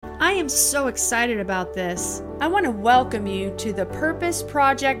I am so excited about this. I want to welcome you to the Purpose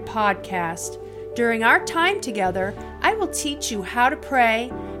Project podcast. During our time together, I will teach you how to pray,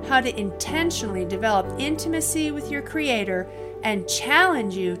 how to intentionally develop intimacy with your Creator, and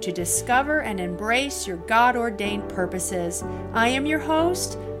challenge you to discover and embrace your God-ordained purposes. I am your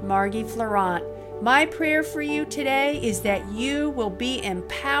host, Margie Florent. My prayer for you today is that you will be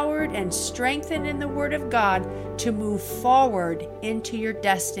empowered and strengthened in the Word of God to move forward into your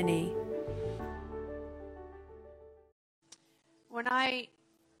destiny. When I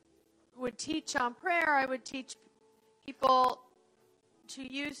would teach on prayer, I would teach people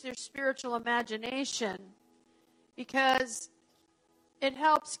to use their spiritual imagination because it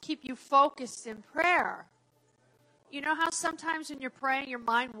helps keep you focused in prayer. You know how sometimes when you're praying, your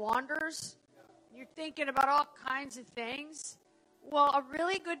mind wanders? You're thinking about all kinds of things. Well, a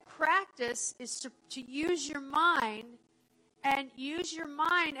really good practice is to use your mind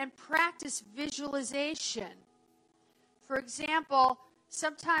and practice visualization. For example,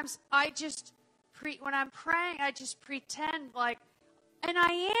 sometimes when I'm praying, I just pretend like, and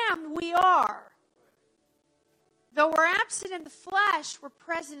we are. Though we're absent in the flesh, we're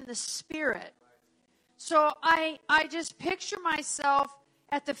present in the spirit. So I just picture myself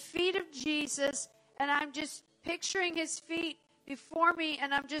at the feet of Jesus, and I'm just picturing his feet before me,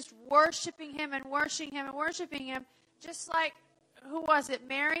 and I'm just worshiping him and worshiping him and worshiping him, just like, who was it?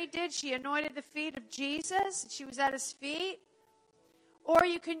 Mary did. She anointed the feet of Jesus. She was at his feet. Or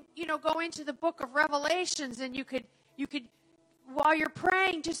you can, go into the book of Revelations, and you could, while you're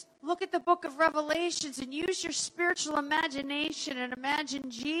praying, just look at the book of Revelations and use your spiritual imagination and imagine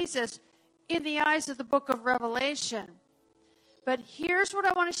Jesus in the eyes of the book of Revelation. But here's what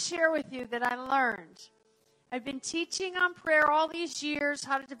I want to share with you that I learned. I've been teaching on prayer all these years,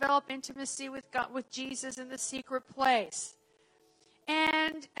 how to develop intimacy with God, with Jesus in the secret place.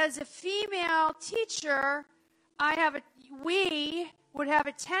 And as a female teacher, we would have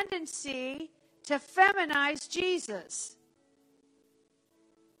a tendency to feminize Jesus.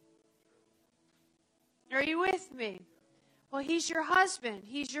 Are you with me? Well, he's your husband.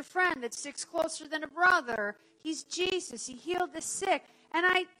 He's your friend that sticks closer than a brother. He's Jesus. He healed the sick. And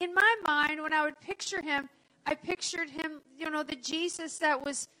in my mind, when I would picture him, I pictured him, the Jesus that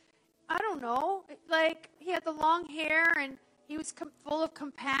was, I don't know, like he had the long hair and he was full of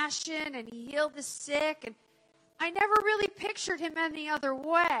compassion and he healed the sick. And I never really pictured him any other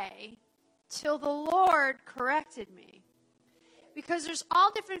way till the Lord corrected me. Because there's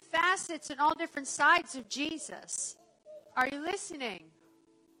all different facets and all different sides of Jesus. Are you listening?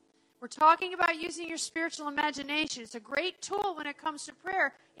 We're talking about using your spiritual imagination. It's a great tool when it comes to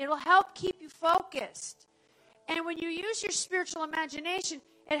prayer. It'll help keep you focused. And when you use your spiritual imagination,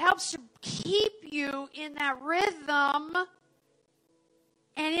 it helps to keep you in that rhythm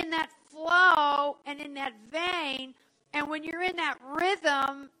and in that flow and in that vein. And when you're in that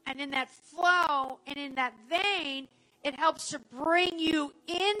rhythm and in that flow and in that vein, it helps to bring you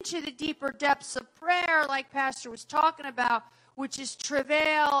into the deeper depths of prayer, like Pastor was talking about, which is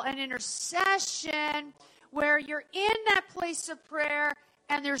travail and intercession, where you're in that place of prayer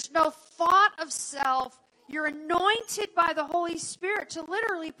and there's no thought of self. You're anointed by the Holy Spirit to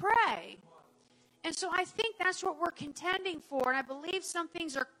literally pray. And so I think that's what we're contending for. And I believe some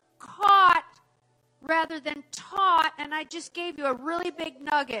things are caught rather than taught. And I just gave you a really big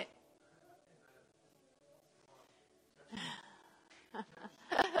nugget.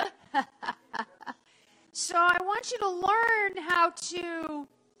 So I want you to learn how to,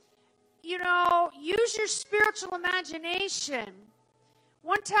 use your spiritual imagination.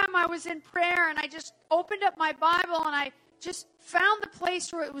 One time I was in prayer and I just opened up my Bible and I just found the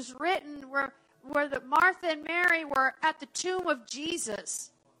place where it was written where Martha and Mary were at the tomb of Jesus.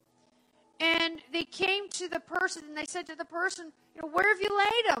 And they came to the person and they said to the person, where have you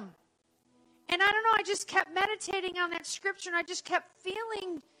laid him? And I don't know, I just kept meditating on that scripture and I just kept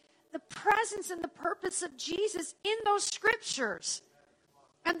feeling the presence and the purpose of Jesus in those scriptures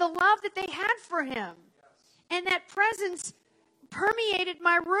and the love that they had for him. And that presence permeated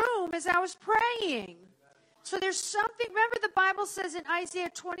my room as I was praying. So there's something, remember the Bible says in Isaiah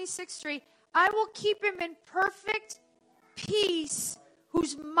 26:3, I will keep him in perfect peace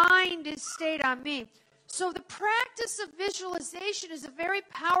whose mind is stayed on me. So the practice of visualization is a very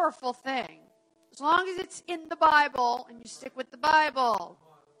powerful thing. As long as it's in the Bible and you stick with the Bible.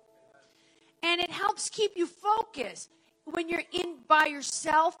 And it helps keep you focused when you're in by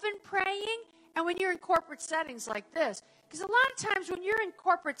yourself and praying and when you're in corporate settings like this. Because a lot of times when you're in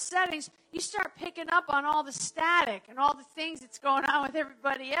corporate settings, you start picking up on all the static and all the things that's going on with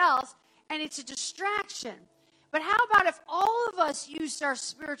everybody else, and it's a distraction. But how about if all of us used our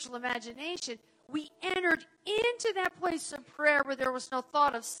spiritual imagination, we entered into that place of prayer where there was no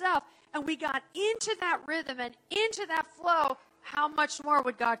thought of self, and we got into that rhythm and into that flow, how much more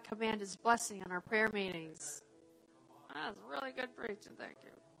would God command his blessing on our prayer meetings? That's really good preaching, thank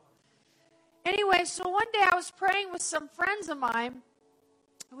you. Anyway, so one day I was praying with some friends of mine.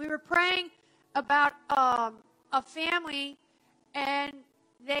 We were praying about a family, and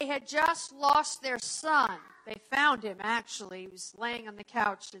they had just lost their son. They found him, actually. He was laying on the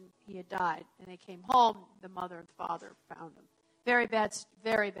couch, and he had died. And they came home. The mother and father found him. Very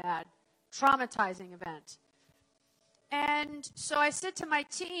bad, traumatizing event. And so I said to my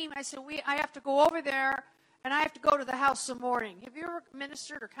team, I said, I have to go over there, and I have to go to the house some morning. Have you ever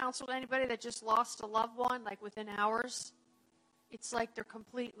ministered or counseled anybody that just lost a loved one, like within hours? It's like they're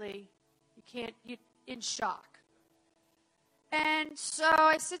completely, you're in shock. And so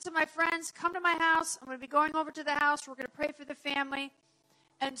I said to my friends, come to my house. I'm going to be going over to the house. We're going to pray for the family.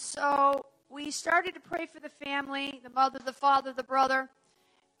 And so we started to pray for the family, the mother, the father, the brother.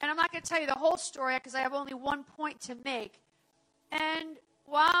 And I'm not going to tell you the whole story because I have only one point to make. And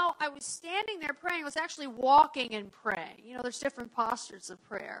while I was standing there praying, I was actually walking and praying. You know, there's different postures of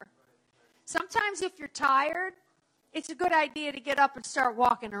prayer. Sometimes if you're tired, it's a good idea to get up and start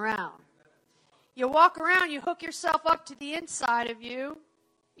walking around. You walk around, you hook yourself up to the inside of you.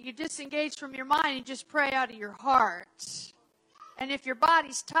 You disengage from your mind and just pray out of your heart. And if your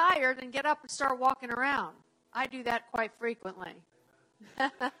body's tired, then get up and start walking around. I do that quite frequently.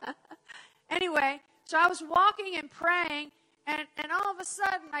 Anyway, so I was walking and praying, and all of a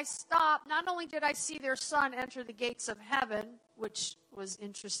sudden I stopped. Not only did I see their son enter the gates of heaven, which was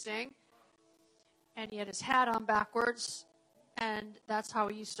interesting, and he had his hat on backwards, and that's how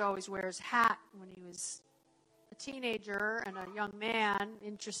he used to always wear his hat when he was a teenager and a young man.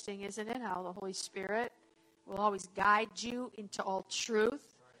 Interesting, isn't it, how the Holy Spirit will always guide you into all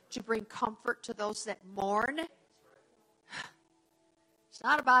truth to bring comfort to those that mourn. It's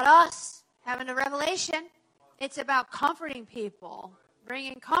not about us having a revelation. It's about comforting people,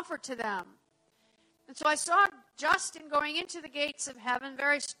 bringing comfort to them. And so I saw Justin going into the gates of heaven,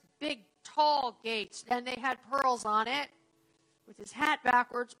 very big, tall gates, and they had pearls on it. With his hat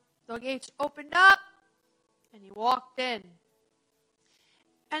backwards, the gates opened up, and he walked in.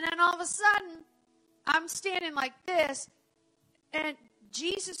 And then all of a sudden, I'm standing like this, and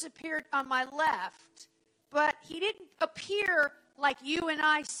Jesus appeared on my left, but he didn't appear like you and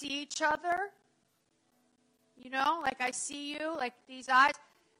I see each other. You know, like I see you, like these eyes.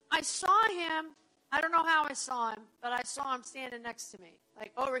 I saw him, I don't know how I saw him, but I saw him standing next to me,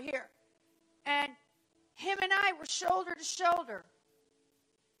 like over here. And him and I were shoulder to shoulder.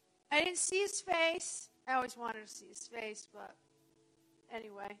 I didn't see his face. I always wanted to see his face, but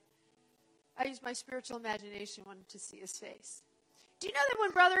anyway, I used my spiritual imagination, wanted to see his face. Do you know that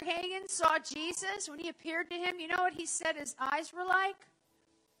when Brother Hagin saw Jesus, when he appeared to him, you know what he said his eyes were like?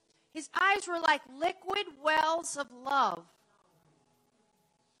 His eyes were like liquid wells of love.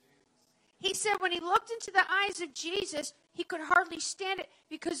 He said when he looked into the eyes of Jesus, he could hardly stand it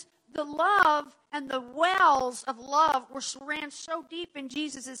because the love and the wells of love ran so deep in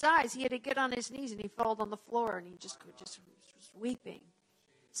Jesus' eyes, he had to get on his knees and he fell on the floor and he just was weeping.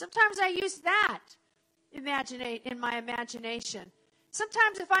 Sometimes I use that in my imagination.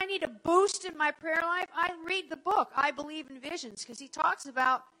 Sometimes if I need a boost in my prayer life, I read the book, I Believe in Visions, because he talks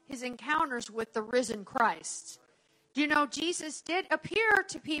about his encounters with the risen Christ. Do you know Jesus did appear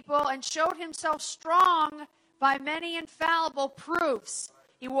to people and showed himself strong by many infallible proofs.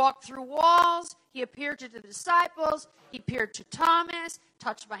 He walked through walls. He appeared to the disciples. He appeared to Thomas,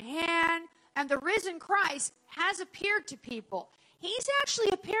 touched my hand. And the risen Christ has appeared to people. He's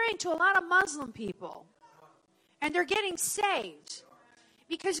actually appearing to a lot of Muslim people. And they're getting saved.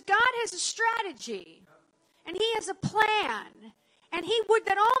 Because God has a strategy. And he has a plan. And he would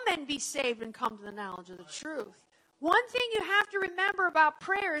that all men be saved and come to the knowledge of the truth. One thing you have to remember about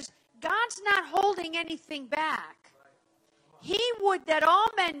prayer is God's not holding anything back. He would that all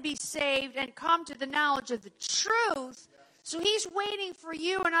men be saved and come to the knowledge of the truth. So he's waiting for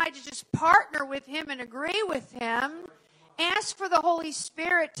you and I to just partner with him and agree with him. Ask for the Holy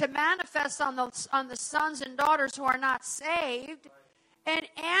Spirit to manifest on the sons and daughters who are not saved. And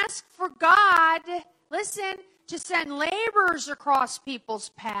ask for God, listen, to send laborers across people's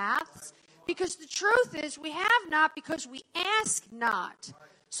paths. Because the truth is we have not because we ask not.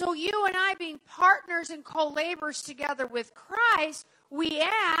 So you and I being partners and co-laborers together with Christ, we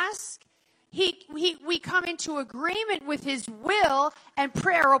ask, we come into agreement with his will, and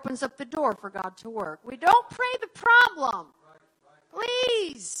prayer opens up the door for God to work. We don't pray the problem.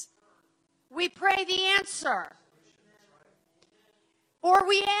 Please. We pray the answer. or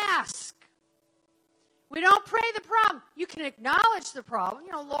we ask. We don't pray the problem. You can acknowledge the problem.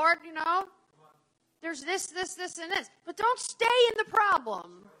 Lord, there's this, and this. But don't stay in the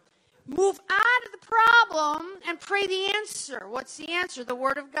problem. Move out of the problem and pray the answer. What's the answer? The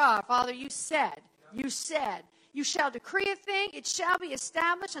Word of God. Father, you said, you shall decree a thing, it shall be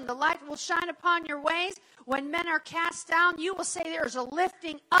established, and the light will shine upon your ways. When men are cast down, you will say there is a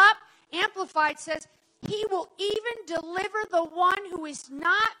lifting up. Amplified says, he will even deliver the one who is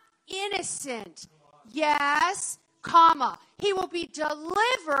not innocent. Yes, comma. He will be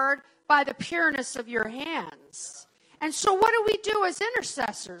delivered by the pureness of your hands. And so what do we do as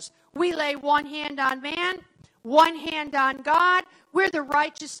intercessors? We lay one hand on man, one hand on God. We're the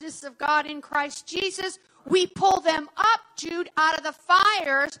righteousness of God in Christ Jesus. We pull them up, Jude, out of the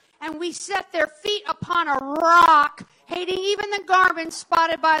fires, and we set their feet upon a rock, hating even the garment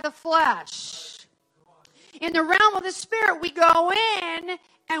spotted by the flesh. In the realm of the Spirit, we go in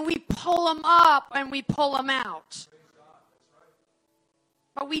and we pull them up and we pull them out.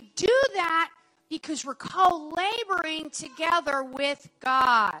 But we do that because we're co-laboring together with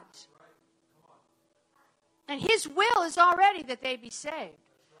God. And His will is already that they be saved.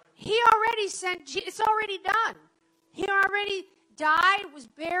 He already it's already done. He already died, was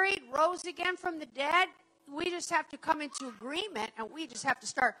buried, rose again from the dead. We just have to come into agreement, and we just have to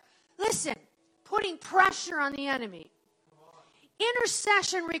start, putting pressure on the enemy.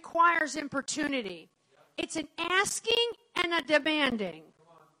 Intercession requires importunity. It's an asking and a demanding.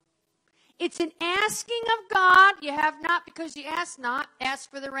 It's an asking of God. You have not because you ask not. Ask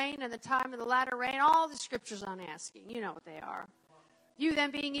for the rain and the time of the latter rain. All the scriptures on asking. You know what they are. You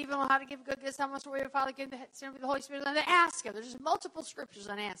then being evil know how to give good gifts. How much will your Father give the Holy Spirit? And they ask Him. There's just multiple scriptures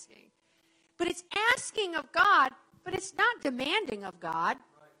on asking. But it's asking of God, but it's not demanding of God.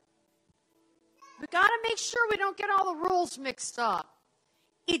 We've got to make sure we don't get all the rules mixed up.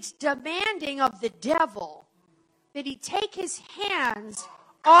 It's demanding of the devil that he take his hands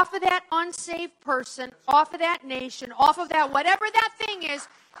off of that unsaved person, off of that nation, off of that whatever that thing is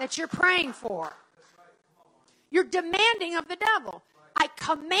that you're praying for. You're demanding of the devil. I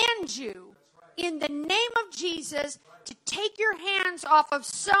command you in the name of Jesus to take your hands off of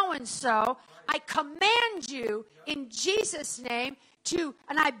so-and-so. I command you in Jesus' name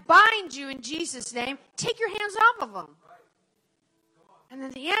and I bind you in Jesus' name, take your hands off of them. And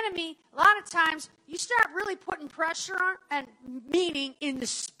then the enemy, a lot of times, you start really putting pressure on, and meaning in the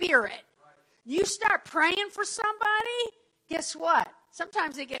spirit. You start praying for somebody, guess what?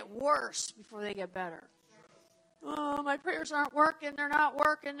 Sometimes they get worse before they get better. Oh, my prayers aren't working, they're not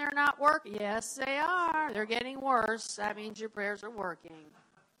working. Yes, they are. They're getting worse. That means your prayers are working.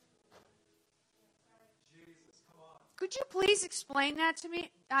 Could you please explain that to me?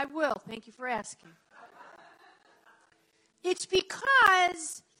 I will. Thank you for asking. It's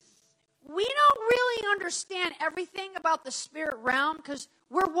because we don't really understand everything about the spirit realm because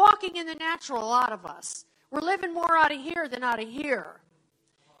we're walking in the natural, a lot of us. We're living more out of here than out of here.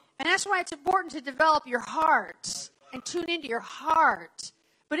 And that's why it's important to develop your heart and tune into your heart.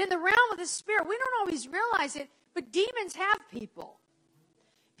 But in the realm of the spirit, we don't always realize it, but demons have people.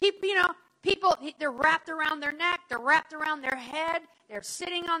 People, they're wrapped around their neck, they're wrapped around their head, they're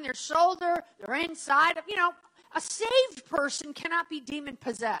sitting on their shoulder, they're inside of, a saved person cannot be demon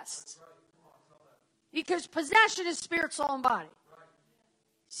possessed. Because possession is spirit, soul, and body.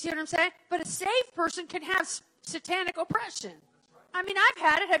 See what I'm saying? But a saved person can have satanic oppression. I mean, I've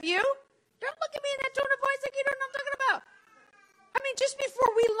had it. Have you? Don't look at me in that tone of voice like you don't know what I'm talking about. I mean, just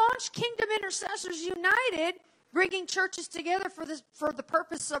before we launched Kingdom Intercessors United, bringing churches together for the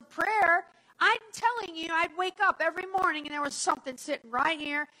purpose of prayer, I'm telling you, I'd wake up every morning and there was something sitting right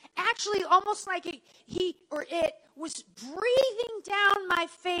here. Actually, almost like he or it was breathing down my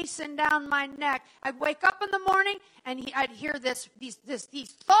face and down my neck. I'd wake up in the morning and I'd hear these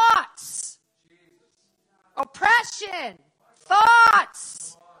thoughts. Oppression.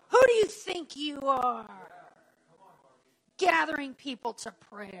 Thoughts. Who do you think you are? Gathering people to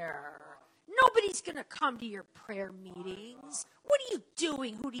prayer. Nobody's going to come to your prayer meetings. What are you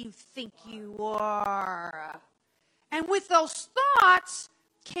doing? Who do you think you are? And with those thoughts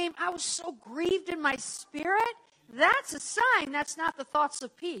I was so grieved in my spirit. That's a sign. That's not the thoughts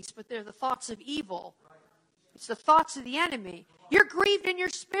of peace, but they're the thoughts of evil. It's the thoughts of the enemy. You're grieved in your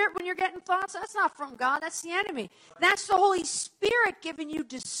spirit when you're getting thoughts. That's not from God. That's the enemy. That's the Holy Spirit giving you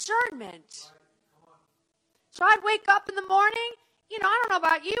discernment. So I'd wake up in the morning. I don't know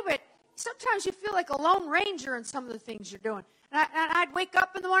about you, but sometimes you feel like a lone ranger in some of the things you're doing. And I'd wake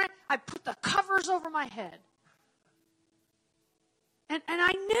up in the morning. I'd put the covers over my head. And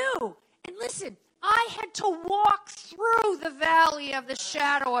I knew. And listen, I had to walk through the valley of the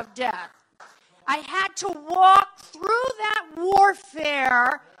shadow of death. I had to walk through that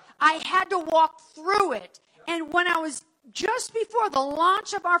warfare. I had to walk through it. And when I was just before the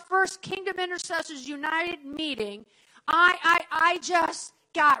launch of our first Kingdom Intercessors United meeting, I just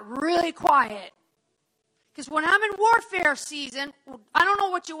got really quiet. Because when I'm in warfare season, I don't know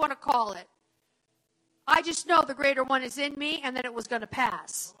what you want to call it. I just know the greater one is in me and that it was going to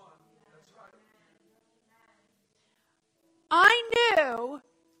pass. I knew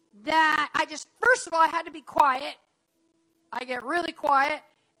that first of all, I had to be quiet. I get really quiet.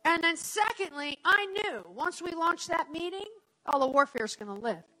 And then secondly, I knew once we launched that meeting, all the warfare is going to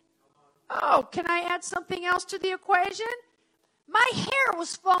lift. Oh, can I add something else to the equation? My hair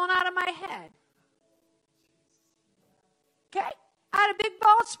was falling out of my head. Okay? I had a big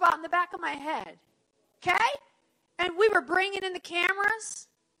bald spot in the back of my head. Okay? And we were bringing in the cameras.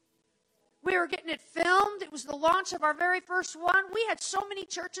 We were getting it filmed. It was the launch of our very first one. We had so many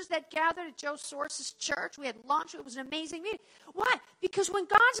churches that gathered at Joe Source's church. We had launched. It was an amazing meeting. Why? Because when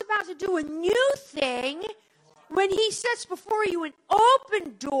God's about to do a new thing, when he sets before you an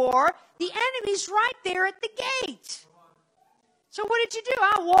open door, the enemy's right there at the gate. So what did you do?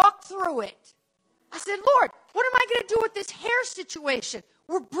 I walked through it. I said, Lord, what am I going to do with this hair situation?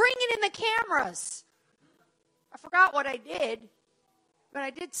 We're bringing in the cameras. I forgot what I did, but I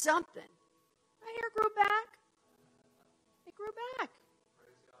did something. My hair grew back. It grew back.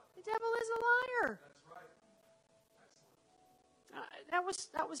 The devil is a liar.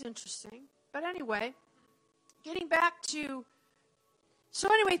 That was interesting. But anyway, getting back to... So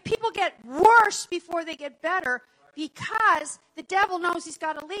anyway, people get worse before they get better because the devil knows he's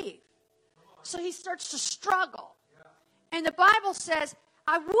got to leave. So he starts to struggle. And the Bible says,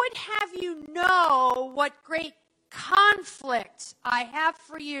 I would have you know what great conflict I have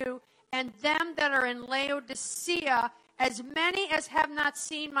for you and them that are in Laodicea, as many as have not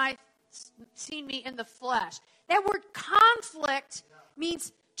seen me in the flesh. That word conflict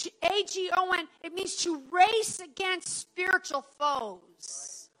means AGON. It means to race against spiritual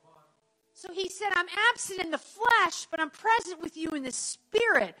foes. So he said, I'm absent in the flesh, but I'm present with you in the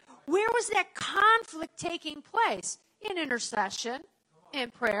spirit. Where was that conflict taking place? In intercession, in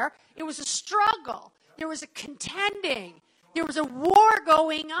prayer. It was a struggle. There was a contending. There was a war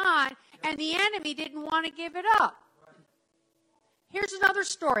going on, and the enemy didn't want to give it up. Here's another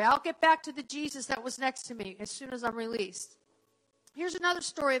story. I'll get back to the Jesus that was next to me as soon as I'm released. Here's another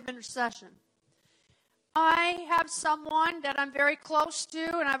story of intercession. I have someone that I'm very close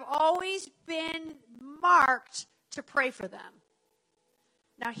to, and I've always been marked to pray for them.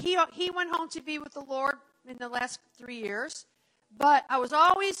 Now, he went home to be with the Lord in the last 3 years, but I was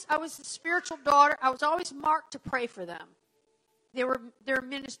the spiritual daughter. I was always marked to pray for them. They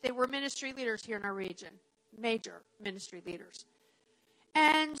were ministry leaders here in our region, major ministry leaders.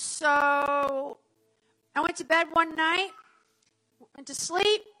 And so I went to bed one night, went to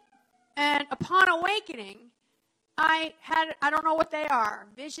sleep, and upon awakening, I don't know what they are,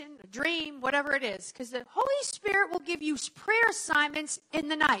 vision, a dream, whatever it is, because the Holy Spirit will give you prayer assignments in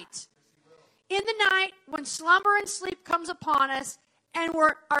the night. In the night, when slumber and sleep comes upon us, and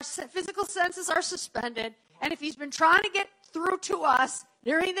our physical senses are suspended, and if he's been trying to get through to us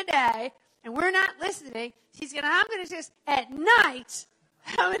during the day, and we're not listening, I'm going to just, at night,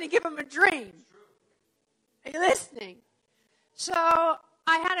 I'm going to give him a dream. Are you listening? So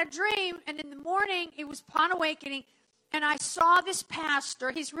I had a dream, and in the morning, it was upon awakening, and I saw this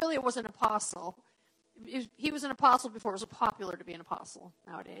pastor. He really was an apostle. He was an apostle before it was popular to be an apostle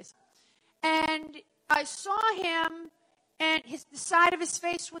nowadays. And I saw him, and the side of his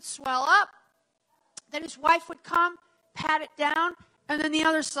face would swell up. Then his wife would come, pat it down, and then the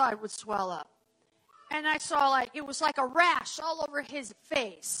other side would swell up. And I saw it was like a rash all over his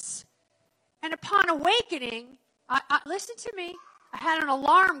face. And upon awakening, listen to me, I had an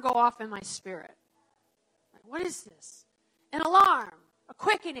alarm go off in my spirit. What is this? An alarm, a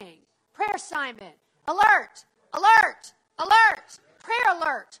quickening, prayer assignment, alert, alert, alert, prayer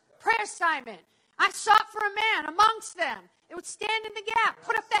alert, prayer assignment. I sought for a man amongst them. It would stand in the gap,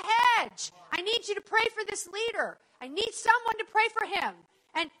 put up the hedge. I need you to pray for this leader. I need someone to pray for him.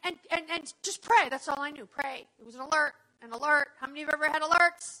 And just pray. That's all I knew. Pray. It was an alert. How many of you ever had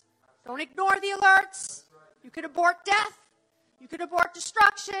alerts? Don't ignore the alerts. You could abort death. You could abort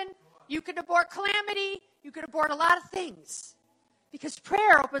destruction. You could abort calamity. You could abort a lot of things. Because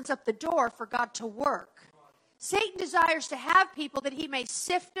prayer opens up the door for God to work. Satan desires to have people that he may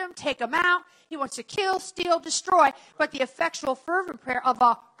sift them, take them out. He wants to kill, steal, destroy. But the effectual, fervent prayer of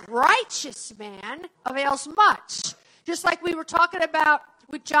a righteous man avails much. Just like we were talking about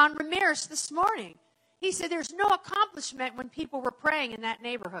with John Ramirez this morning. He said there's no accomplishment when people were praying in that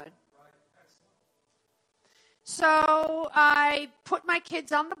neighborhood. So I put my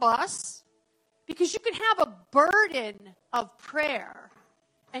kids on the bus because you can have a burden of prayer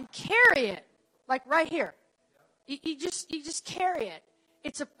and carry it, like right here. You just carry it.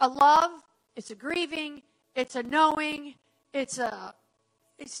 It's a love, it's a grieving, it's a knowing, it's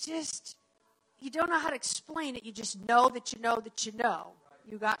just, you don't know how to explain it. You just know that you know that you know.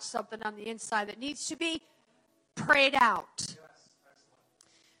 You got something on the inside that needs to be prayed out.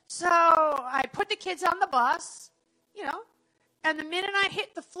 So I put the kids on the bus, and the minute I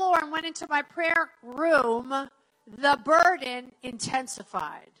hit the floor and went into my prayer room, the burden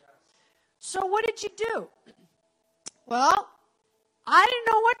intensified. So what did you do? Well, I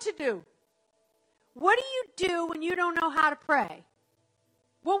didn't know what to do. What do you do when you don't know how to pray?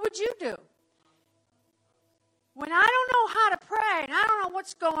 What would you do? When I don't know how to pray and I don't know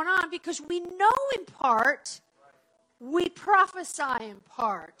what's going on, because we know in part, we prophesy in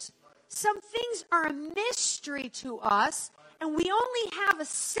part. Some things are a mystery to us, and we only have a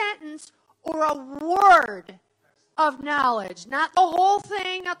sentence or a word of knowledge. Not the whole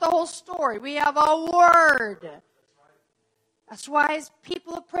thing, not the whole story. We have a word. That's why as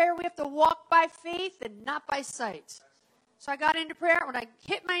people of prayer, we have to walk by faith and not by sight. So I got into prayer. When I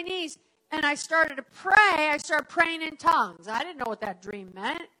hit my knees and I started to pray, I started praying in tongues. I didn't know what that dream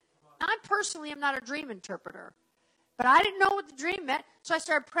meant. I personally am not a dream interpreter. But I didn't know what the dream meant, so I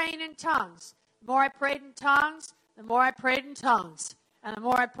started praying in tongues. The more I prayed in tongues, the more I prayed in tongues. And the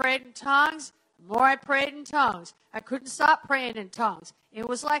more I prayed in tongues, the more I prayed in tongues. I couldn't stop praying in tongues. It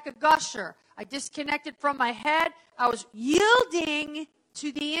was like a gusher. I disconnected from my head. I was yielding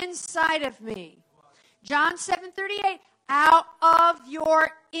to the inside of me. John 7:38, out of your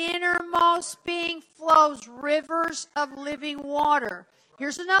innermost being flows rivers of living water.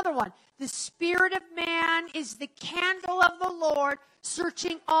 Here's another one. The spirit of man is the candle of the Lord,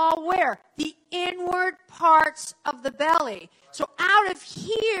 searching all where? The inward parts of the belly. So out of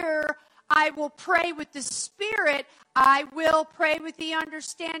here, I will pray with the spirit. I will pray with the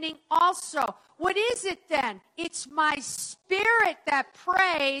understanding also. What is it then? It's my spirit that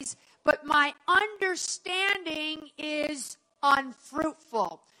prays, but my understanding is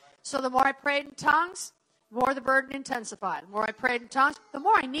unfruitful. So the more I prayed in tongues, the more the burden intensified. The more I prayed in tongues, the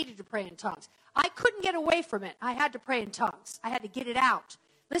more I needed to pray in tongues. I couldn't get away from it. I had to pray in tongues. I had to get it out.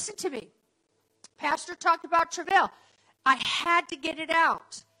 Listen to me. Pastor talked about travail. I had to get it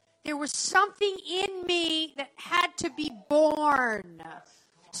out. There was something in me that had to be born.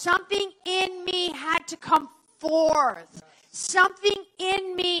 Something in me had to come forth. Something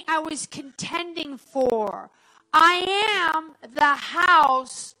in me I was contending for. I am the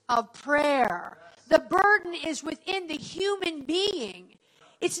house of prayer. The burden is within the human being.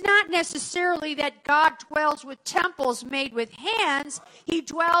 It's not necessarily that God dwells with temples made with hands. He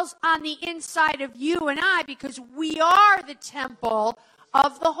dwells on the inside of you and I because we are the temple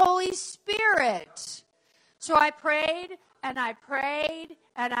of the Holy Spirit. So I prayed and I prayed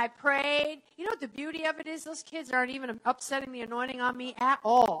and I prayed. You know what the beauty of it is? Those kids aren't even upsetting the anointing on me at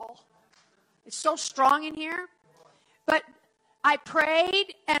all. It's so strong in here. But I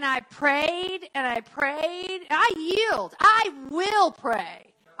prayed and I prayed and I prayed. I yield. I will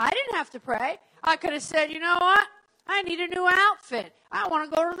pray. I didn't have to pray. I could have said, you know what? I need a new outfit. I want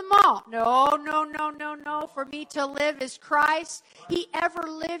to go to the mall. No. For me to live is Christ. He ever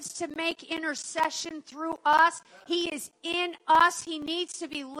lives to make intercession through us. He is in us. He needs to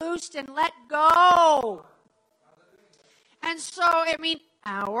be loosed and let go. And so,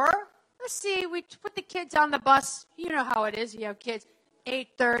 let's see, we put the kids on the bus. You know how it is. You have kids.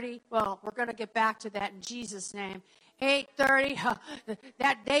 8:30. Well, we're going to get back to that in Jesus' name. 8:30.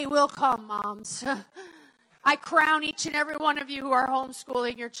 That day will come, moms. I crown each and every one of you who are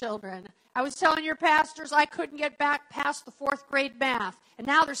homeschooling your children. I was telling your pastors I couldn't get back past the 4th grade math. And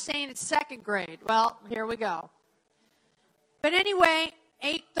now they're saying it's 2nd grade. Well, here we go. But anyway,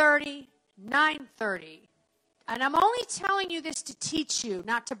 8:30, 9:30. And I'm only telling you this to teach you,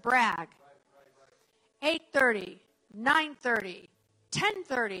 not to brag. 8:30, 9:30,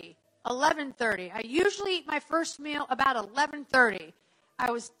 10:30, 11:30. I usually eat my first meal about 11:30.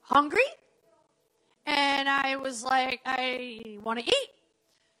 I was hungry, and I was like, I want to eat.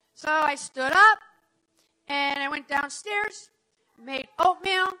 So I stood up, and I went downstairs, made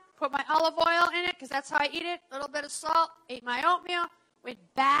oatmeal, put my olive oil in it, because that's how I eat it, a little bit of salt, ate my oatmeal, went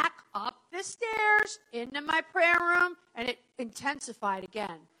back up the stairs into my prayer room, and it intensified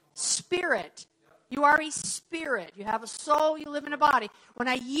again. Spirit. You are a spirit. You have a soul. You live in a body. When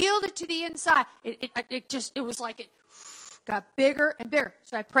I yielded to the inside, it was like it. got bigger and bigger.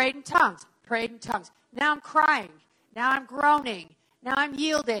 So I prayed in tongues. Now I'm crying. Now I'm groaning. Now I'm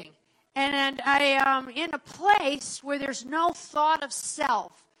yielding. And I am in a place where there's no thought of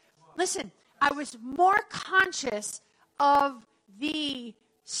self. Listen, I was more conscious of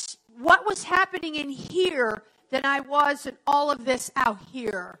what was happening in here than I was in all of this out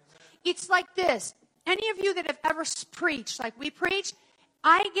here. It's like this. Any of you that have ever preached, like we preach,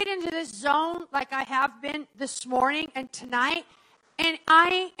 I get into this zone like I have been this morning and tonight, and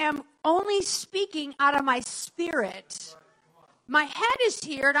I am only speaking out of my spirit. My head is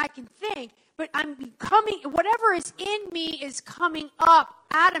here and I can think, but I'm becoming, whatever is in me is coming up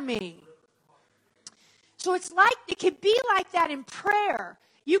out of me. So it's like, it could be like that in prayer.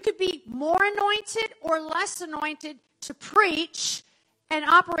 You could be more anointed or less anointed to preach and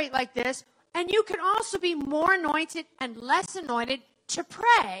operate like this. And you can also be more anointed and less anointed to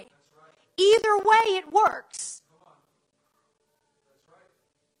pray. Either way, it works.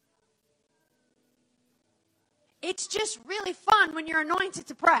 It's just really fun when you're anointed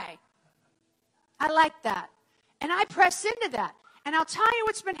to pray. I like that. And I press into that. And I'll tell you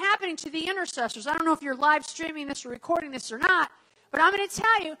what's been happening to the intercessors. I don't know if you're live streaming this or recording this or not, but I'm going to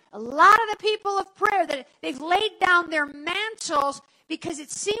tell you, a lot of the people of prayer, that they've laid down their mantles because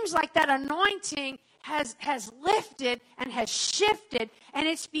it seems like that anointing has lifted and has shifted, and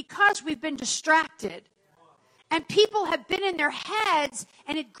it's because we've been distracted. And people have been in their heads,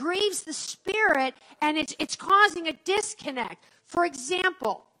 and it grieves the spirit, and it's causing a disconnect. For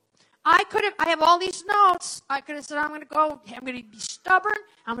example, I have all these notes. I could have said, I'm going to be stubborn.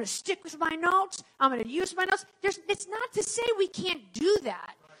 I'm going to stick with my notes. I'm going to use my notes. It's not to say we can't do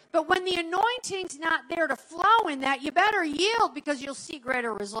that. But when the anointing's not there to flow in that, you better yield because you'll see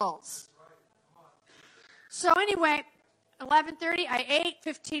greater results. So anyway, 11:30, I ate,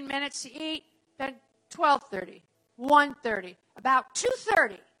 15 minutes to eat, then 12:30, 1:30, about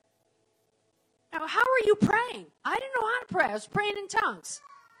 2:30. Now, how are you praying? I didn't know how to pray. I was praying in tongues.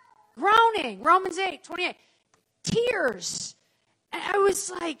 Groaning, Romans 8:28. Tears. And I was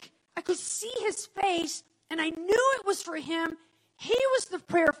like, I could see his face, and I knew it was for him. He was the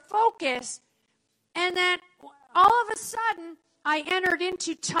prayer focus. And then all of a sudden, I entered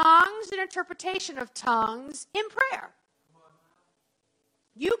into tongues and interpretation of tongues in prayer.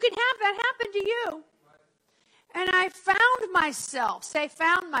 You can have that happen to you. And I found myself, say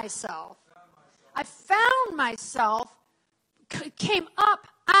found myself. I found myself, came up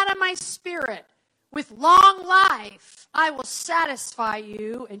out of my spirit with long life. I will satisfy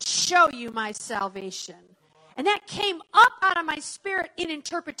you and show you my salvation. And that came up out of my spirit in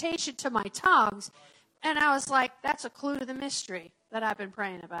interpretation to my tongues. And I was like, that's a clue to the mystery that I've been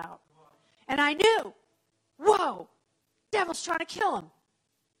praying about. And I knew, whoa, devil's trying to kill him.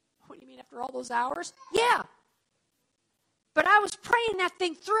 What do you mean after all those hours? Yeah. But I was praying that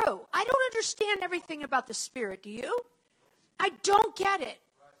thing through. I don't understand everything about the Spirit, do you? I don't get it.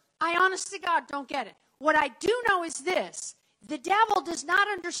 I honest to God don't get it. What I do know is this. The devil does not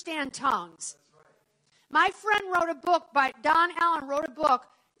understand tongues. My friend wrote a book, Don Allen wrote a book,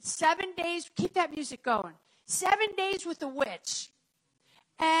 7 days, keep that music going, 7 days with the witch.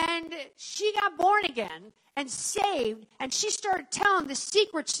 And she got born again and saved, and she started telling the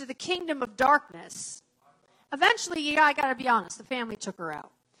secrets to the kingdom of darkness. Eventually, I got to be honest, the family took her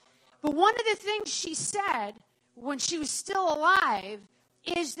out. But one of the things she said when she was still alive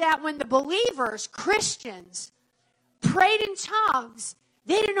is that when the believers, Christians, prayed in tongues,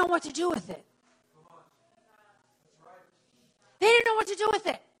 they didn't know what to do with it. They didn't know what to do with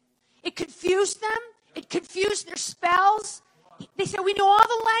it. It confused them. It confused their spells. They said, we know all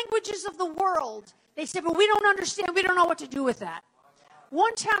the languages of the world. They said, but we don't understand. We don't know what to do with that.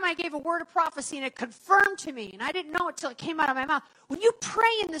 One time I gave a word of prophecy and it confirmed to me, and I didn't know it till it came out of my mouth. When you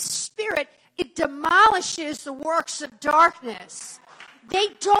pray in the Spirit, it demolishes the works of darkness. They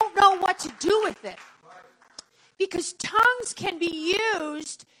don't know what to do with it. Because tongues can be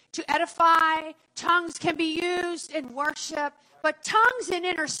used to edify. Tongues can be used in worship. But tongues in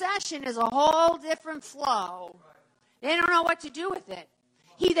intercession is a whole different flow. They don't know what to do with it.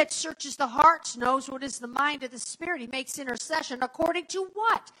 He that searches the hearts knows what is the mind of the Spirit. He makes intercession according to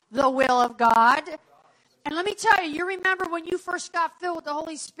what? The will of God. And let me tell you, you remember when you first got filled with the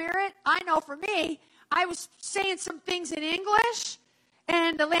Holy Spirit? I know for me, I was saying some things in English,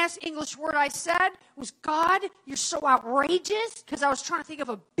 and the last English word I said was, God, you're so outrageous, because I was trying to think of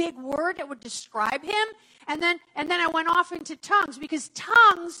a big word that would describe him. And then I went off into tongues, because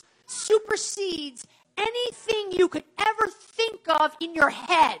tongues supersedes anything you could ever think of in your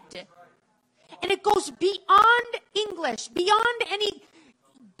head. And it goes beyond English, beyond any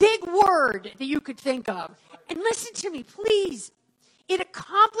big word that you could think of. And listen to me, please. It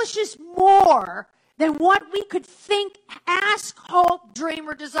accomplishes more than what we could think, ask, hope, dream,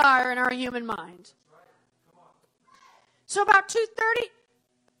 or desire in our human mind. So about 2:30,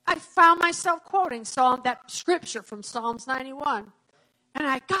 I found myself quoting that scripture from Psalms 91. And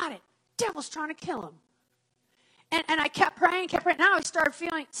I got it. Devil's trying to kill him. And I kept praying. Now I started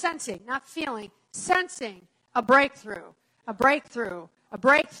sensing a breakthrough, a breakthrough, a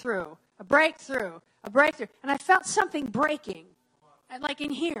breakthrough, a breakthrough, a breakthrough. And I felt something breaking, like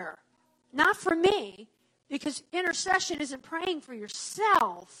in here. Not for me, because intercession isn't praying for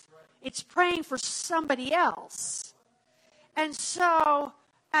yourself. It's praying for somebody else. And so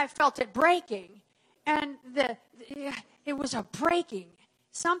I felt it breaking. And it was a breaking.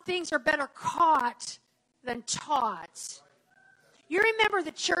 Some things are better caught than taught. You remember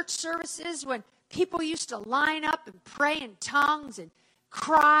the church services when people used to line up and pray in tongues and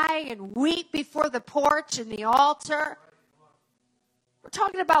cry and weep before the porch and the altar? We're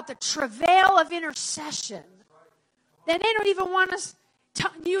talking about the travail of intercession. Then they don't even want us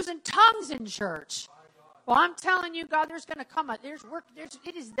using tongues in church. Well, I'm telling you, God, there's going to come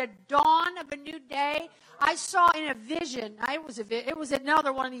it is the dawn of a new day. I saw in a vision, it was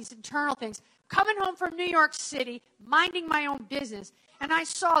another one of these internal things, coming home from New York City, minding my own business, and I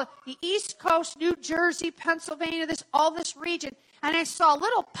saw the East Coast, New Jersey, Pennsylvania, all this region, and I saw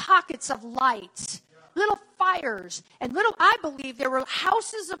little pockets of light, little fires, and I believe there were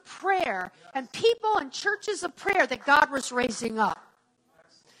houses of prayer and people and churches of prayer that God was raising up.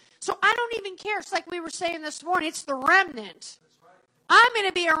 So I don't even care. It's like we were saying this morning. It's the remnant. I'm going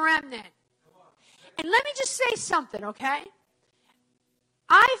to be a remnant. And let me just say something, okay?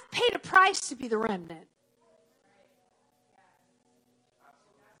 I've paid a price to be the remnant.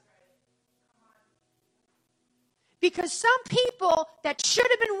 Because some people that should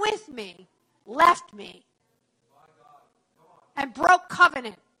have been with me left me and broke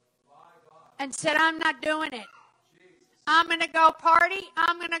covenant and said, I'm not doing it. I'm going to go party.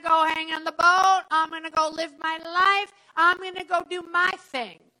 I'm going to go hang on the boat. I'm going to go live my life. I'm going to go do my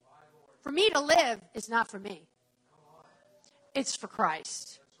thing. For me to live is not for me. It's for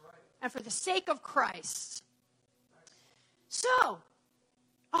Christ. And for the sake of Christ. So,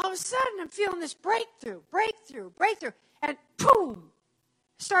 all of a sudden, I'm feeling this breakthrough. And boom,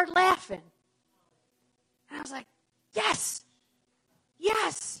 I started laughing. And I was like, yes.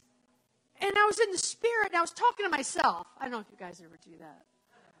 And I was in the spirit, and I was talking to myself. I don't know if you guys ever do that.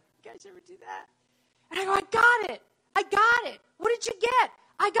 You guys ever do that? And I go, I got it. What did you get?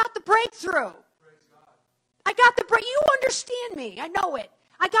 I got the breakthrough. You understand me. I know it.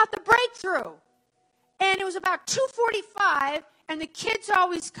 I got the breakthrough. And it was about 2:45, and the kids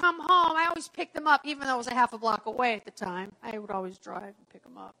always come home. I always pick them up, even though it was a half a block away at the time. I would always drive and pick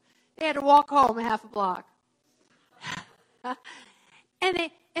them up. They had to walk home a half a block.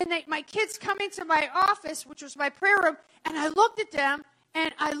 My kids come into my office, which was my prayer room, and I looked at them, I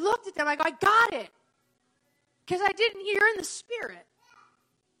go, I got it. Because I didn't hear in the spirit.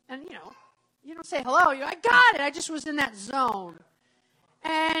 And, you don't say hello. I got it. I just was in that zone.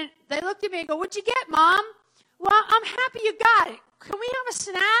 And they looked at me and go, what'd you get, Mom? Well, I'm happy you got it. Can we have a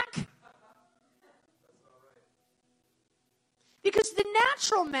snack? Because the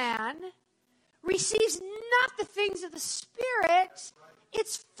natural man receives not the things of the Spirit.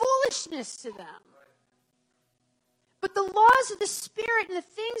 It's foolishness to them. But the laws of the Spirit and the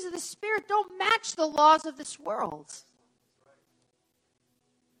things of the Spirit don't match the laws of this world.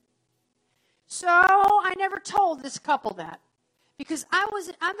 So I never told this couple that. Because I'm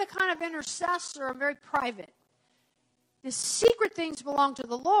the kind of intercessor, I'm very private. The secret things belong to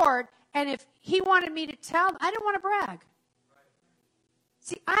the Lord, and if He wanted me to tell them, I didn't want to brag.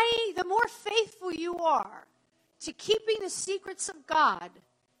 See, the more faithful you are to keeping the secrets of God,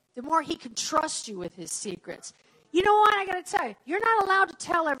 the more He can trust you with His secrets. You know what? I got to tell you, you're not allowed to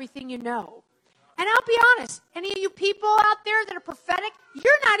tell everything you know. And I'll be honest, any of you people out there that are prophetic,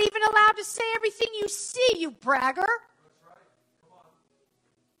 you're not even allowed to say everything you see, you bragger.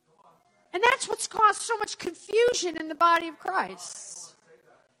 And that's what's caused so much confusion in the body of Christ.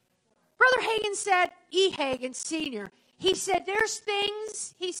 Brother Hagin said, E. Hagin Sr., he said, there's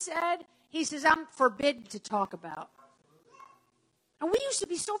things, he says, I'm forbidden to talk about. And we used to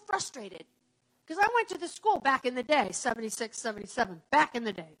be so frustrated. Because I went to the school back in the day, 76, 77, back in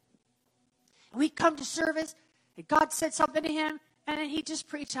the day. And we'd come to service, and God said something to him, and then he'd just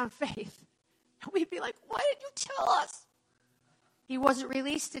preach on faith. And we'd be like, why did you tell us? He wasn't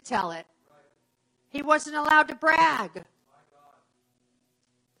released to tell it. He wasn't allowed to brag.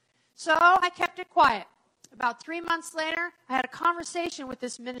 So I kept it quiet. About 3 months later, I had a conversation with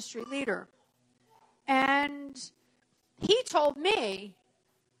this ministry leader. And he told me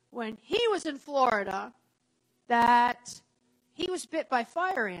when he was in Florida that he was bit by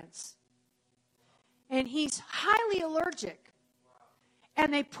fire ants. And he's highly allergic.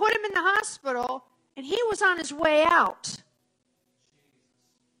 And they put him in the hospital, and he was on his way out.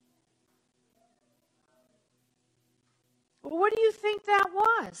 Well, what do you think that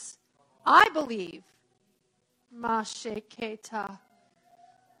was? I believe. Masheketa.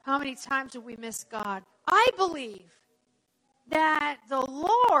 How many times have we missed God? I believe that the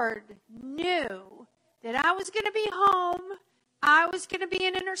Lord knew that I was going to be home. I was going to be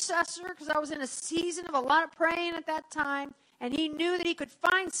an intercessor because I was in a season of a lot of praying at that time. And he knew that he could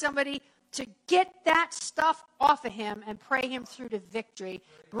find somebody to get that stuff off of him and pray him through to victory.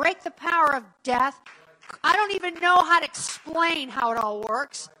 Break the power of death. I don't even know how to explain how it all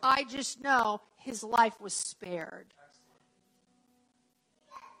works. I just know his life was spared.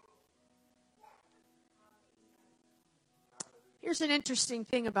 Here's an interesting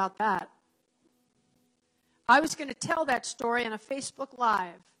thing about that. I was going to tell that story on a Facebook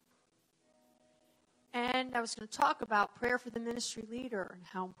Live. And I was going to talk about prayer for the ministry leader and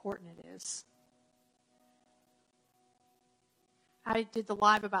how important it is. I did the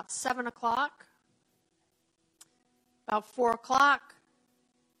live about 7 o'clock. About 4 o'clock,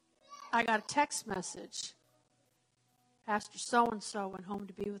 I got a text message. Pastor so-and-so went home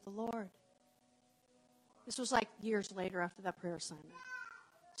to be with the Lord. This was like years later after that prayer assignment.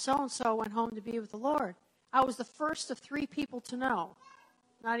 So-and-so went home to be with the Lord. I was the first of 3 people to know.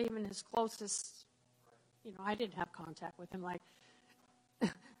 Not even his closest, I didn't have contact with him like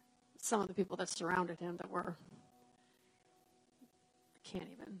some of the people that surrounded him that were, I can't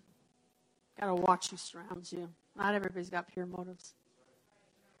even. Got to watch who surrounds you. Not everybody's got pure motives.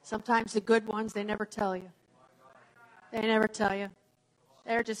 Sometimes the good ones, they never tell you. They never tell you.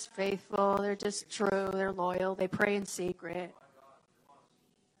 They're just faithful. They're just true. They're loyal. They pray in secret.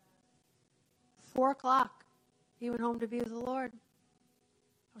 4 o'clock, he went home to be with the Lord.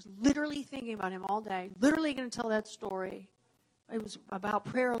 I was literally thinking about him all day. Literally going to tell that story. It was about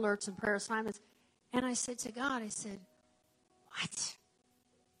prayer alerts and prayer assignments. And I said to God, I said, what?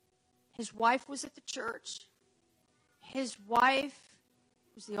 His wife was at the church. His wife,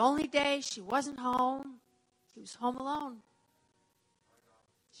 it was the only day she wasn't home. He was home alone.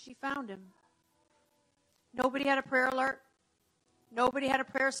 She found him. Nobody had a prayer alert. Nobody had a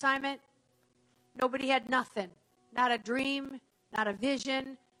prayer assignment. Nobody had nothing. Not a dream, not a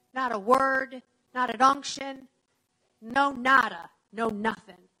vision, not a word, not an unction. No nada, no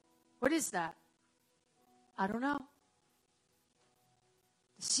nothing. What is that? I don't know.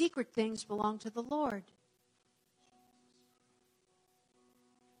 The secret things belong to the Lord.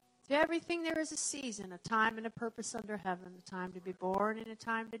 To everything there is a season, a time and a purpose under heaven, a time to be born and a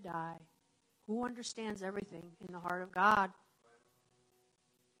time to die. Who understands everything in the heart of God?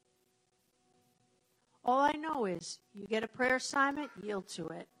 All I know is you get a prayer assignment, yield to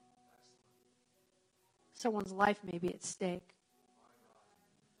it. Someone's life may be at stake.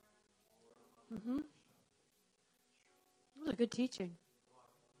 It was a good teaching.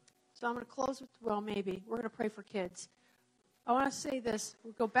 So I'm going to close with, maybe. We're going to pray for kids. I want to say this.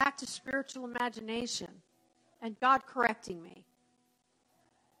 We'll go back to spiritual imagination and God correcting me.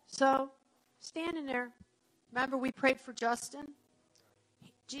 So, standing there. Remember we prayed for Justin?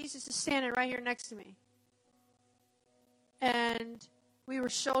 Jesus is standing right here next to me. And we were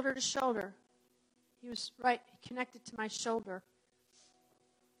shoulder to shoulder. He was right connected to my shoulder.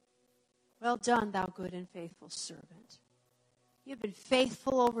 Well done, thou good and faithful servant. You've been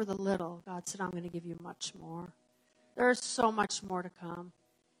faithful over the little. God said, I'm going to give you much more. There's so much more to come.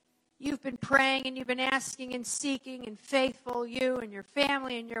 You've been praying and you've been asking and seeking and faithful, you and your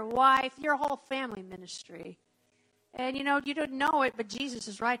family and your wife, your whole family ministry. And you didn't know it, but Jesus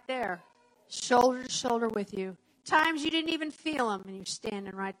is right there, shoulder to shoulder with you. Times you didn't even feel him and you're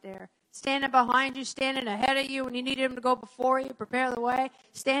standing right there. Standing behind you, standing ahead of you when you needed him to go before you, prepare the way.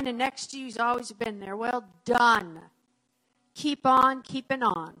 Standing next to you, he's always been there. Well done. Keep on keeping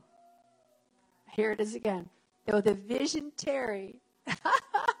on. Here it is again. Though the vision tarry,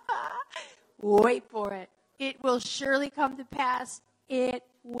 wait for it. It will surely come to pass. It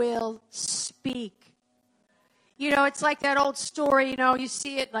will speak. It's like that old story, you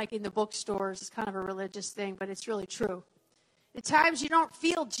see it like in the bookstores. It's kind of a religious thing, but it's really true. The times you don't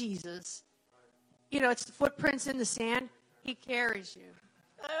feel Jesus, it's the footprints in the sand. He carries you.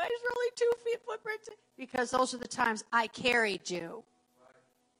 There's really 2 feet footprints. Because those are the times I carried you.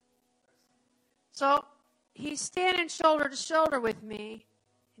 So he's standing shoulder to shoulder with me.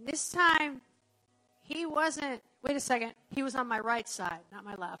 And this time, he wasn't, wait a second, he was on my right side, not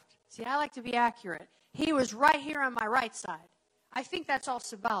my left. See, I like to be accurate. He was right here on my right side. I think that's all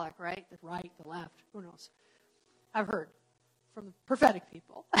symbolic, right? The right, the left, who knows? I've heard from the prophetic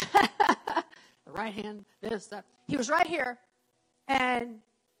people. The right hand, this, that. He was right here, and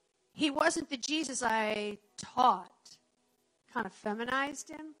he wasn't the Jesus I taught. Kind of feminized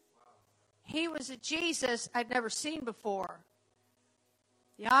him. He was a Jesus I'd never seen before.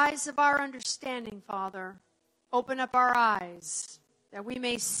 The eyes of our understanding, Father, open up our eyes that we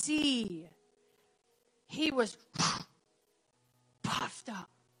may see. He was puffed up.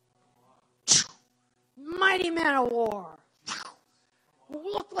 Mighty man of war.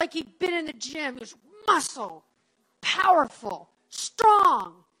 Looked like he'd been in the gym. He was muscle, powerful,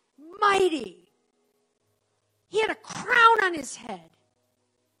 strong, mighty. He had a crown on his head.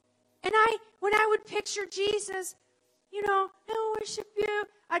 And when I would picture Jesus, I worship you,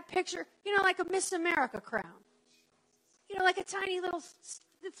 I'd picture, like a Miss America crown. Like a tiny little,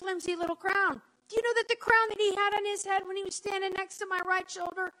 flimsy little crown. Do you know that the crown that he had on his head when he was standing next to my right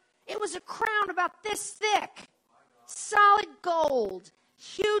shoulder, it was a crown about this thick, solid gold,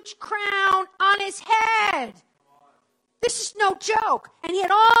 huge crown on his head. This is no joke. And he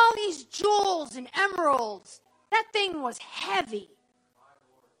had all these jewels and emeralds. That thing was heavy.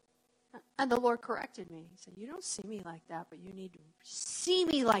 And the Lord corrected me. He said, you don't see me like that, but you need to see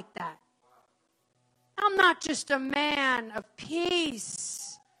me like that. I'm not just a man of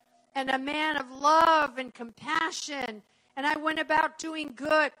peace and a man of love and compassion. And I went about doing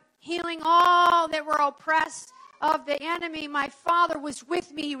good, healing all that were oppressed of the enemy. My Father was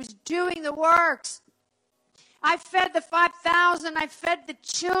with me. He was doing the works. I fed the 5,000. I fed the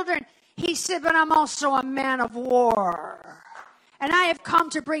children. He said, but I'm also a man of war. And I have come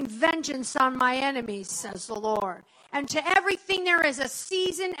to bring vengeance on my enemies, says the Lord. And to everything there is a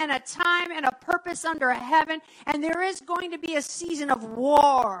season and a time and a purpose under heaven. And there is going to be a season of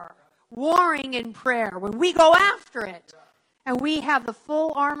war, warring in prayer, when we go after it. And we have the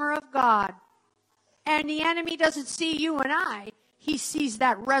full armor of God. And the enemy doesn't see you and I. He sees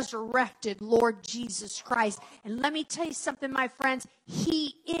that resurrected Lord Jesus Christ. And let me tell you something, my friends.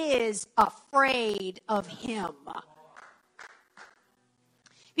 He is afraid of him.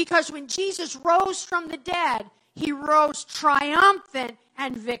 Because when Jesus rose from the dead, he rose triumphant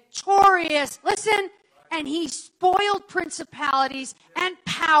and victorious. Listen, and he spoiled principalities and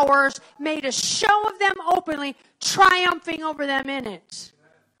powers, made a show of them openly, triumphing over them in it.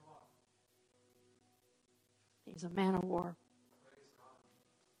 He's a man of war.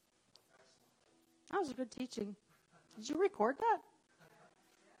 That was a good teaching. Did you record that?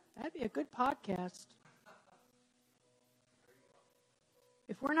 That'd be a good podcast.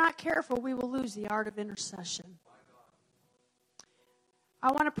 If we're not careful, we will lose the art of intercession.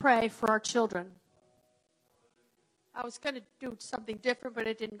 I want to pray for our children. I was going to do something different, but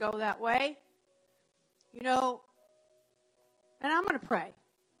it didn't go that way. And I'm going to pray.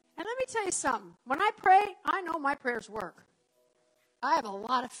 And let me tell you something. When I pray, I know my prayers work. I have a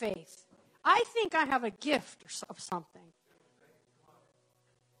lot of faith. I think I have a gift of something.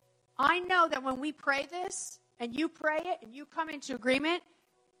 I know that when we pray this, and you pray it, and you come into agreement,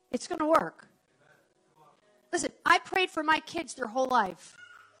 it's going to work. Listen, I prayed for my kids their whole life.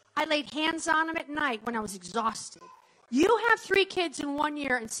 I laid hands on them at night when I was exhausted. You have 3 kids in 1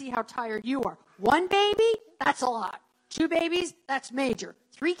 year and see how tired you are. 1 baby, that's a lot. 2 babies, that's major.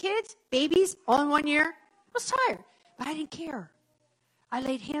 3 kids, babies, all in 1 year, I was tired. But I didn't care. I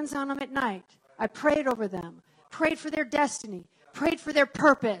laid hands on them at night. I prayed over them, prayed for their destiny, prayed for their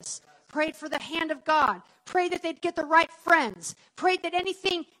purpose, prayed for the hand of God, prayed that they'd get the right friends, prayed that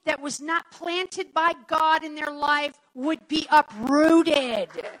anything that was not planted by God in their life would be uprooted.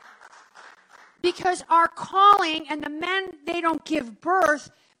 Because our calling, and the men, they don't give birth,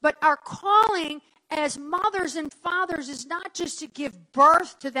 but our calling as mothers and fathers is not just to give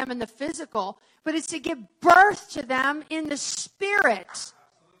birth to them in the physical, but it's to give birth to them in the spirit.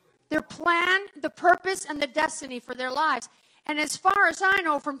 Their plan, the purpose, and the destiny for their lives. And as far as I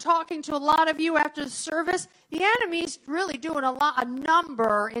know from talking to a lot of you after the service, the enemy's really doing a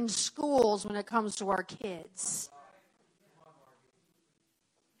number in schools when it comes to our kids.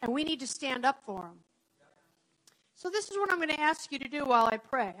 And we need to stand up for them. So this is what I'm going to ask you to do while I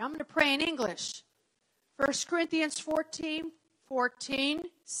pray. I'm going to pray in English. 1 Corinthians 14:14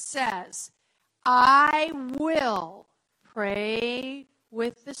 says, I will pray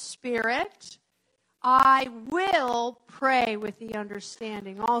with the Spirit. I will pray with the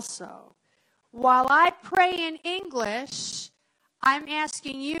understanding also. While I pray in English, I'm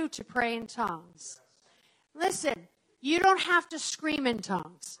asking you to pray in tongues. Listen, you don't have to scream in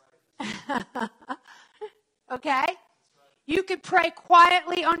tongues. Okay? You could pray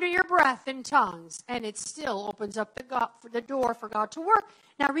quietly under your breath in tongues, and it still opens up the door for God to work.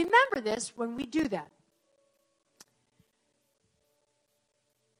 Now remember this when we do that.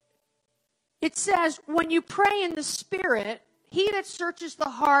 It says, when you pray in the Spirit, he that searches the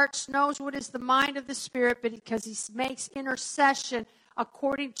hearts knows what is the mind of the Spirit, but because he makes intercession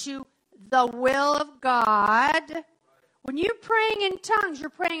according to the will of God. When you're praying in tongues, you're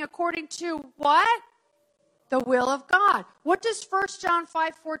praying according to what? The will of God. What does 1 John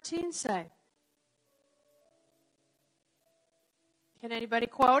 5:14 say? Can anybody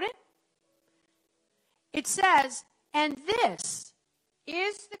quote it? It says, and this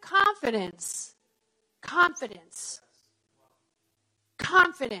is the confidence.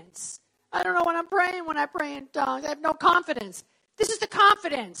 I don't know what I'm praying when I pray in tongues. I have no confidence. This is the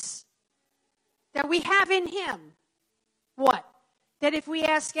confidence that we have in him. What? That if we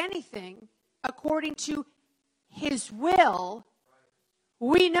ask anything according to his will,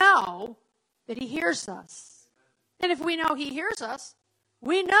 we know that he hears us. And if we know he hears us,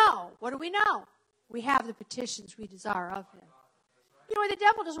 we know. What do we know? We have the petitions we desire of him. You know, the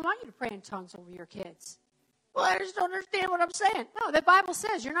devil doesn't want you to pray in tongues over your kids. Well, I just don't understand what I'm saying. No, the Bible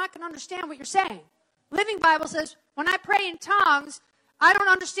says you're not going to understand what you're saying. Living Bible says, when I pray in tongues, I don't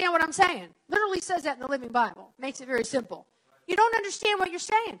understand what I'm saying. Literally says that in the Living Bible. Makes it very simple. You don't understand what you're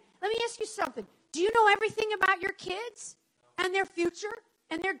saying. Let me ask you something. Do you know everything about your kids and their future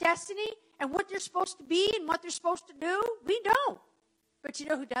and their destiny and what they're supposed to be and what they're supposed to do? We don't. But you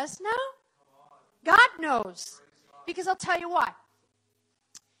know who does know? God knows. Because I'll tell you why.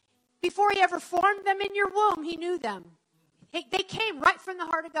 Before he ever formed them in your womb, he knew them. They came right from the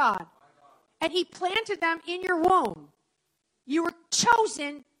heart of God. And he planted them in your womb. You were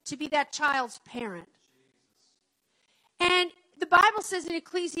chosen to be that child's parent. And the Bible says in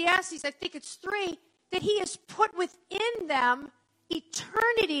Ecclesiastes, I think it's 3, that he has put within them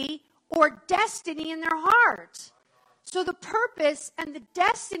eternity or destiny in their heart. So the purpose and the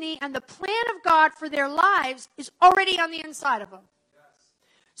destiny and the plan of God for their lives is already on the inside of them.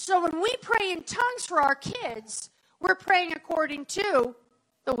 So when we pray in tongues for our kids, we're praying according to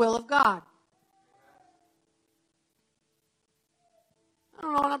the will of God. I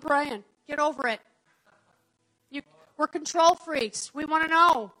don't know what I'm praying. Get over it. We're control freaks. We want to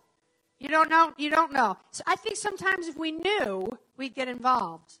know. You don't know, you don't know. So I think sometimes if we knew, we'd get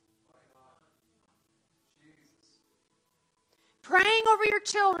involved. Praying over your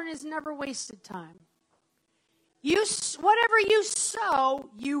children is never wasted time. Whatever you sow,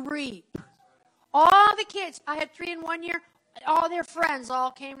 you reap. All the kids, I had 3 in 1 year, all their friends all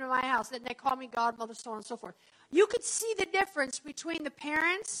came to my house, and they called me godmother, so on and so forth. You could see the difference between the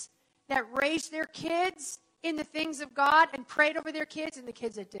parents that raised their kids in the things of God and prayed over their kids and the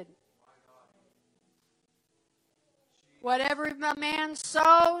kids that didn't. Whatever a man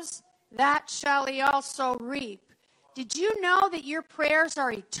sows, that shall he also reap. Did you know that your prayers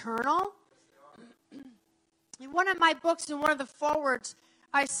are eternal? In one of my books, in one of the forwards,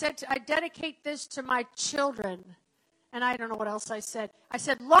 I said, I dedicate this to my children. And I don't know what else I said. I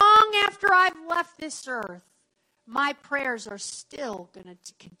said, long after I've left this earth, my prayers are still going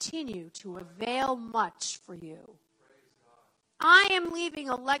to continue to avail much for you. I am leaving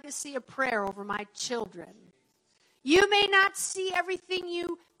a legacy of prayer over my children. You may not see everything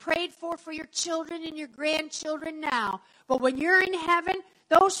you prayed for your children and your grandchildren now, but when you're in heaven,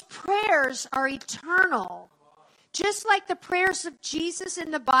 those prayers are eternal. Just like the prayers of Jesus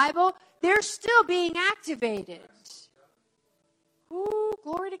in the Bible, they're still being activated. Ooh,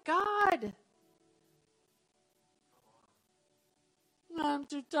 glory to God. I'm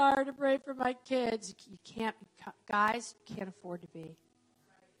too tired to pray for my kids. You can't, guys, you can't afford to be.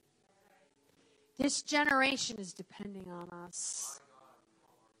 This generation is depending on us.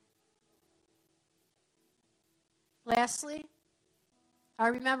 Lastly, I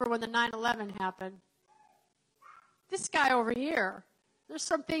remember when the 9/11 happened. This guy over here, there's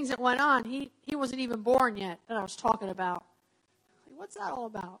some things that went on. He wasn't even born yet that I was talking about. What's that all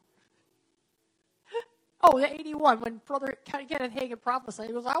about? Oh, the 81, when Brother Kenneth Hagin prophesied.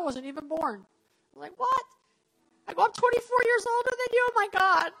 He goes, I wasn't even born. I'm like, what? I go, I'm 24 years older than you? Oh, my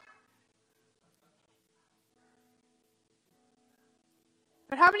God.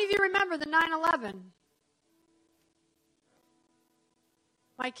 But how many of you remember the 9/11?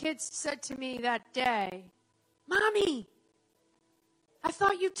 My kids said to me that day, Mommy, I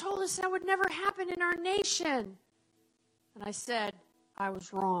thought you told us that would never happen in our nation. And I said, I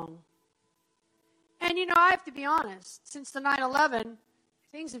was wrong. And, you know, I have to be honest. Since the 9/11,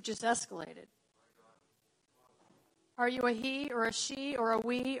 things have just escalated. Are you a he or a she or a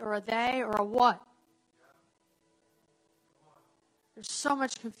we or a they or a what? There's so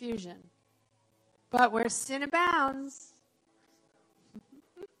much confusion. But where sin abounds,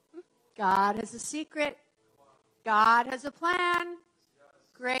 God has a secret. God has a plan.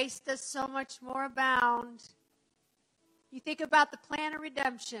 Grace does so much more abound. You think about the plan of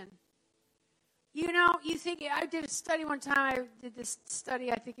redemption. You know, you think, I did a study one time. I did this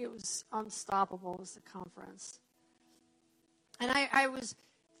study, I think it was Unstoppable, was the conference. And I was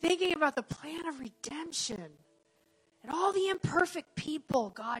thinking about the plan of redemption and all the imperfect people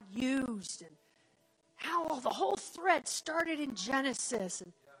God used and how the whole thread started in Genesis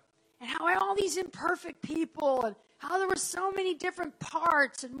and how all these imperfect people and how there were so many different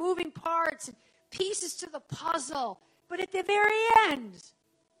parts and moving parts and pieces to the puzzle. But at the very end,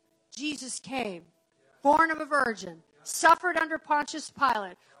 Jesus came, born of a virgin, suffered under Pontius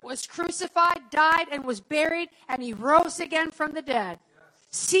Pilate, was crucified, died, and was buried, and he rose again from the dead,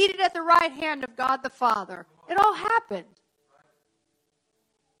 seated at the right hand of God the Father. It all happened.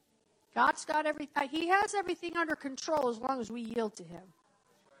 God's got everything. He has everything under control as long as we yield to him.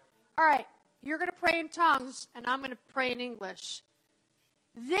 All right, you're going to pray in tongues, and I'm going to pray in English.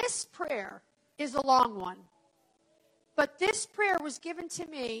 This prayer is a long one, but this prayer was given to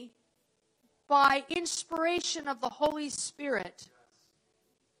me by inspiration of the Holy Spirit.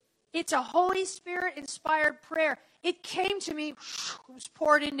 It's a Holy Spirit-inspired prayer. It came to me, it was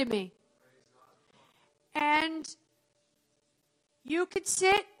poured into me. And you could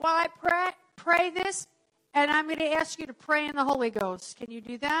sit while I pray this, and I'm going to ask you to pray in the Holy Ghost. Can you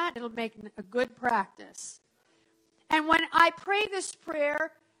do that? It'll make a good practice. And when I pray this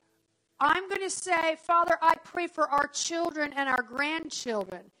prayer, I'm going to say, Father, I pray for our children and our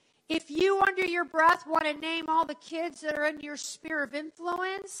grandchildren. If you, under your breath, want to name all the kids that are in your sphere of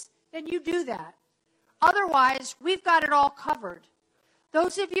influence, then you do that. Otherwise, we've got it all covered.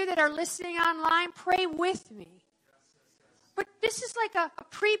 Those of you that are listening online, pray with me. But this is like a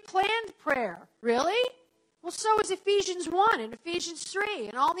pre-planned prayer. Really? Well, so is Ephesians 1 and Ephesians 3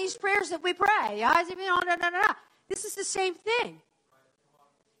 and all these prayers that we pray. This is the same thing.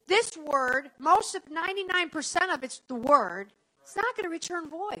 This word, 99% of it's the word, it's not going to return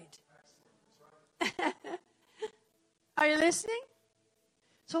void. Are you listening?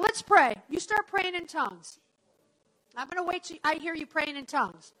 So let's pray. You start praying in tongues. I'm going to wait till I hear you praying in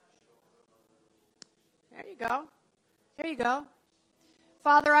tongues. There you go. There you go.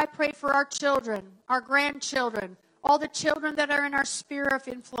 Father, I pray for our children, our grandchildren, all the children that are in our sphere of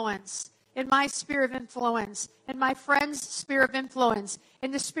influence, in my sphere of influence, in my friend's sphere of influence,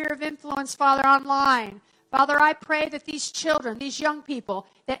 in the sphere of influence, Father, online. Father, I pray that these children, these young people,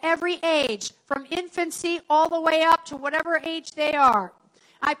 that every age, from infancy all the way up to whatever age they are,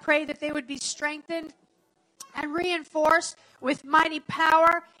 I pray that they would be strengthened and reinforced with mighty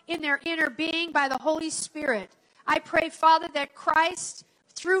power in their inner being by the Holy Spirit. I pray, Father, that Christ,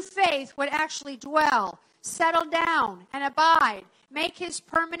 through faith, would actually dwell, settle down, and abide, make his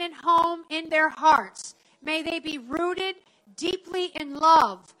permanent home in their hearts. May they be rooted deeply in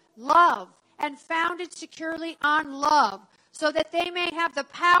love, and founded securely on love, so that they may have the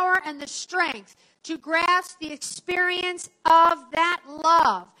power and the strength to grasp the experience of that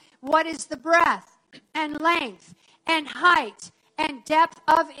love. What is the breadth and length and height and depth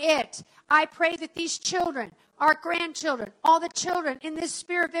of it? I pray that these children, our grandchildren, all the children in this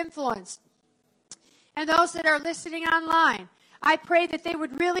sphere of influence, and those that are listening online, I pray that they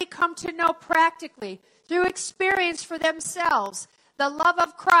would really come to know practically, through experience for themselves, the love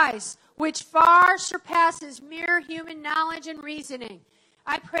of Christ, which far surpasses mere human knowledge and reasoning.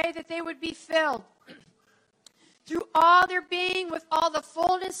 I pray that they would be filled through all their being with all the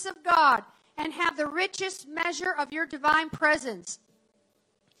fullness of God and have the richest measure of your divine presence.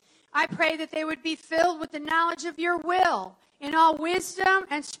 I pray that they would be filled with the knowledge of your will in all wisdom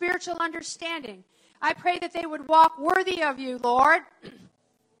and spiritual understanding. I pray that they would walk worthy of you, Lord,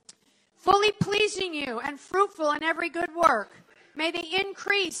 fully pleasing you and fruitful in every good work. May they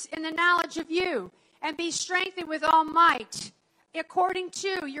increase in the knowledge of you and be strengthened with all might, according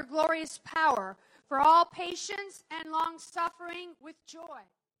to your glorious power, for all patience and long-suffering with joy.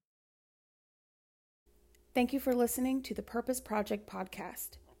 Thank you for listening to the Purpose Project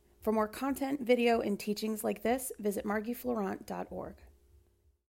podcast. For more content, video, and teachings like this, visit margieflorent.org.